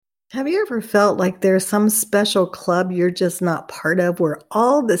Have you ever felt like there's some special club you're just not part of where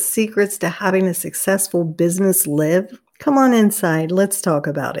all the secrets to having a successful business live? Come on inside, let's talk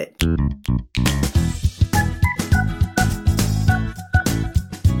about it.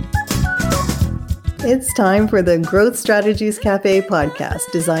 It's time for the Growth Strategies Cafe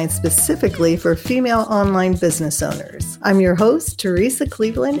podcast, designed specifically for female online business owners. I'm your host, Teresa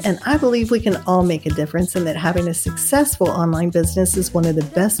Cleveland, and I believe we can all make a difference and that having a successful online business is one of the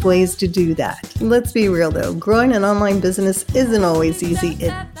best ways to do that. Let's be real though, growing an online business isn't always easy.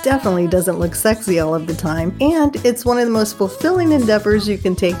 It definitely doesn't look sexy all of the time, and it's one of the most fulfilling endeavors you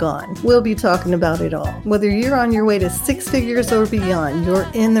can take on. We'll be talking about it all. Whether you're on your way to six figures or beyond, you're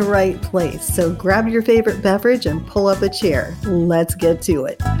in the right place. So grab your favorite beverage and pull up a chair. Let's get to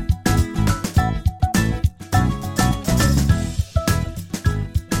it.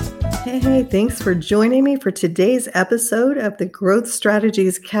 Hey, thanks for joining me for today's episode of the Growth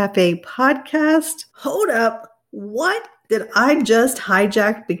Strategies Cafe podcast. Hold up. What? Did I just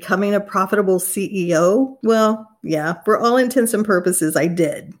hijack becoming a profitable CEO? Well, yeah, for all intents and purposes, I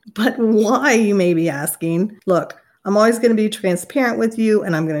did. But why, you may be asking? Look, I'm always going to be transparent with you,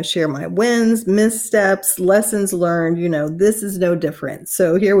 and I'm going to share my wins, missteps, lessons learned. This is no different.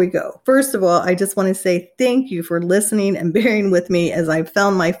 So here we go. First of all, I just want to say thank you for listening and bearing with me as I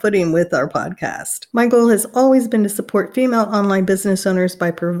found my footing with our podcast. My goal has always been to support female online business owners by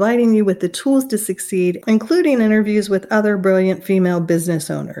providing you with the tools to succeed, including interviews with other brilliant female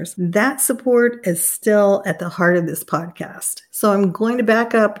business owners. That support is still at the heart of this podcast. So I'm going to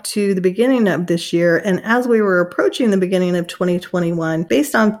back up to the beginning of this year, and as we were approaching the beginning of 2021,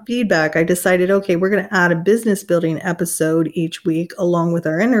 based on feedback, I decided, okay, we're going to add a business building episode each week along with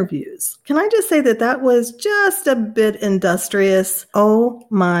our interviews. Can I just say that was just a bit industrious? Oh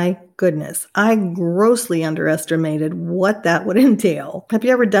my goodness, I grossly underestimated what that would entail. Have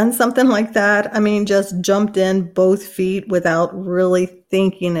you ever done something like that? Just jumped in both feet without really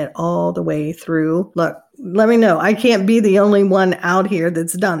thinking it all the way through. Look, let me know. I can't be the only one out here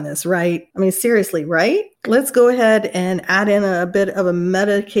that's done this, right? Seriously, right? Let's go ahead and add in a bit of a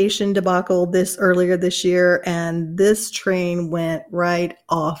medication debacle earlier this year, and this train went right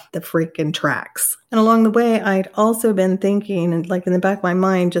off the freaking tracks. And along the way, I'd also been thinking, and in the back of my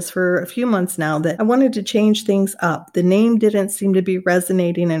mind just for a few months now, that I wanted to change things up. The name didn't seem to be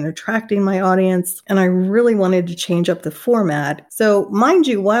resonating and attracting my audience, and I really wanted to change up the format. So mind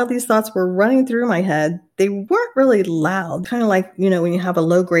you, while these thoughts were running through my head, they weren't really loud, kind of like, when you have a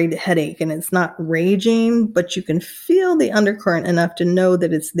low-grade headache and it's not raging, but you can feel the undercurrent enough to know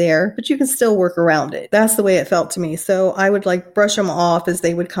that it's there, but you can still work around it. That's the way it felt to me. So I would brush them off as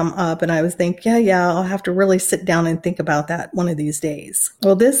they would come up, and I would think, yeah, I'll have to really sit down and think about that one of these days.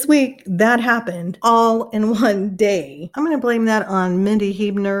 Well, this week, that happened all in one day. I'm going to blame that on Mindy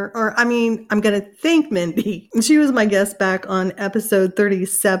Huebner, I'm going to thank Mindy. She was my guest back on episode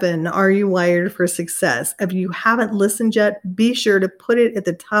 37, Are You Wired for Success? If you haven't listened yet, be sure to put it at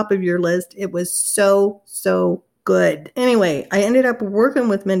the top of your list. It was so good. Anyway, I ended up working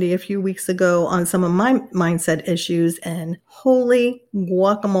with Mindy a few weeks ago on some of my mindset issues, and holy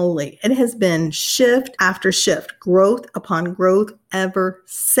guacamole, it has been shift after shift, growth upon growth ever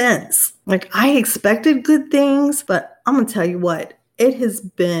since. I expected good things, but I'm going to tell you what, it has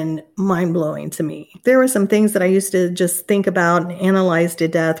been mind-blowing to me. There were some things that I used to just think about and analyze to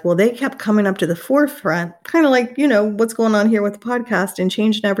death. Well, they kept coming up to the forefront, kind of like, what's going on here with the podcast and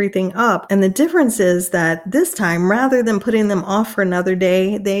changing everything up. And the difference is that this time, rather than putting them off for another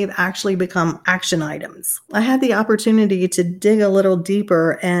day, they've actually become action items. I had the opportunity to dig a little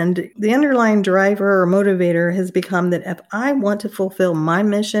deeper, and the underlying driver or motivator has become that if I want to fulfill my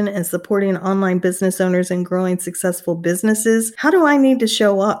mission in supporting online business owners and growing successful businesses, how do I need to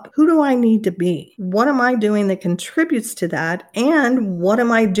show up? Who do I need to be? What am I doing that contributes to that? And what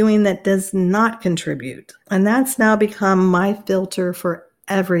am I doing that does not contribute? And that's now become my filter for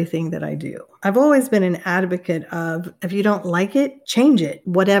everything that I do. I've always been an advocate of, if you don't like it, change it,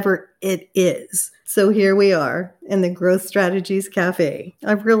 whatever it is. So here we are in the Growth Strategies Cafe.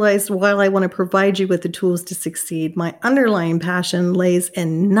 I've realized while I want to provide you with the tools to succeed, my underlying passion lays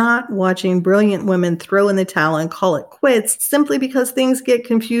in not watching brilliant women throw in the towel and call it quits simply because things get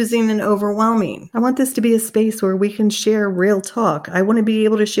confusing and overwhelming. I want this to be a space where we can share real talk. I want to be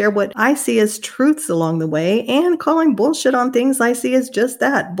able to share what I see as truths along the way and calling bullshit on things I see as just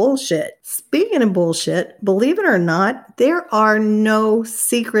that, bullshit. Speaking of bullshit, believe it or not, there are no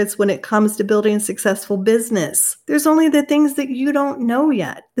secrets when it comes to building a successful business. There's only the things that you don't know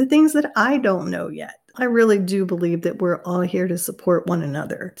yet, the things that I don't know yet. I really do believe that we're all here to support one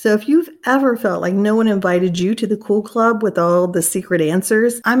another. So if you've ever felt like no one invited you to the Cool Club with all the secret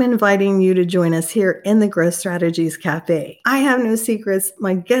answers, I'm inviting you to join us here in the Growth Strategies Cafe. I have no secrets,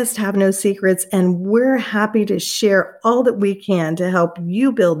 my guests have no secrets, and we're happy to share all that we can to help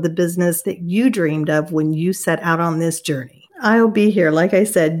you build the business that you dreamed of when you set out on this journey. I'll be here, like I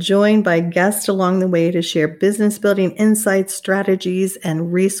said, joined by guests along the way to share business building insights, strategies,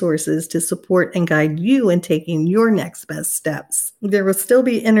 and resources to support and guide you in taking your next best steps. There will still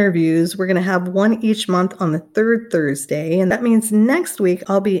be interviews. We're going to have one each month on the third Thursday, and that means next week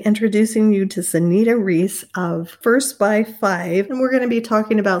I'll be introducing you to Sanita Reese of First by 5, and we're going to be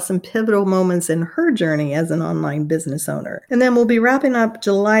talking about some pivotal moments in her journey as an online business owner. And then we'll be wrapping up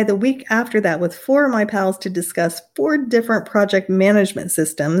July the week after that with 4 of my pals to discuss 4 different project management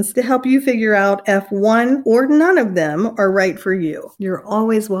systems to help you figure out if one or none of them are right for you. You're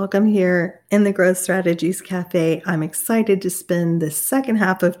always welcome here in the Growth Strategies Cafe. I'm excited to spend the second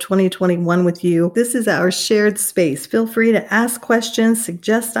half of 2021 with you. This is our shared space. Feel free to ask questions,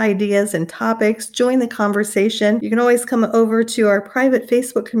 suggest ideas and topics, join the conversation. You can always come over to our private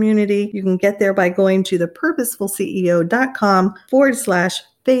Facebook community. You can get there by going to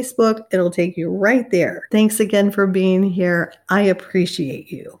thepurposefulceo.com/Facebook. It'll take you right there. Thanks again for being here. I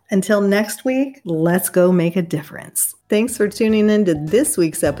appreciate you. Until next week, let's go make a difference. Thanks for tuning in to this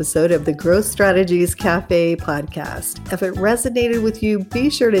week's episode of the Growth Strategies Cafe podcast. If it resonated with you, be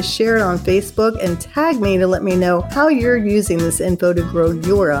sure to share it on Facebook and tag me to let me know how you're using this info to grow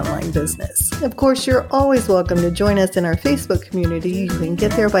your online business. Of course, you're always welcome to join us in our Facebook community. You can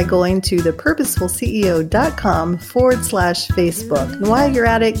get there by going to thepurposefulceo.com/Facebook. And while you're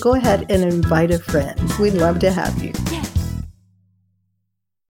at it, go ahead and invite a friend. We'd love to have you.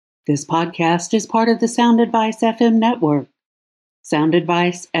 This podcast is part of the Sound Advice FM network. Sound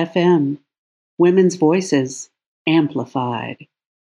Advice FM. Women's voices amplified.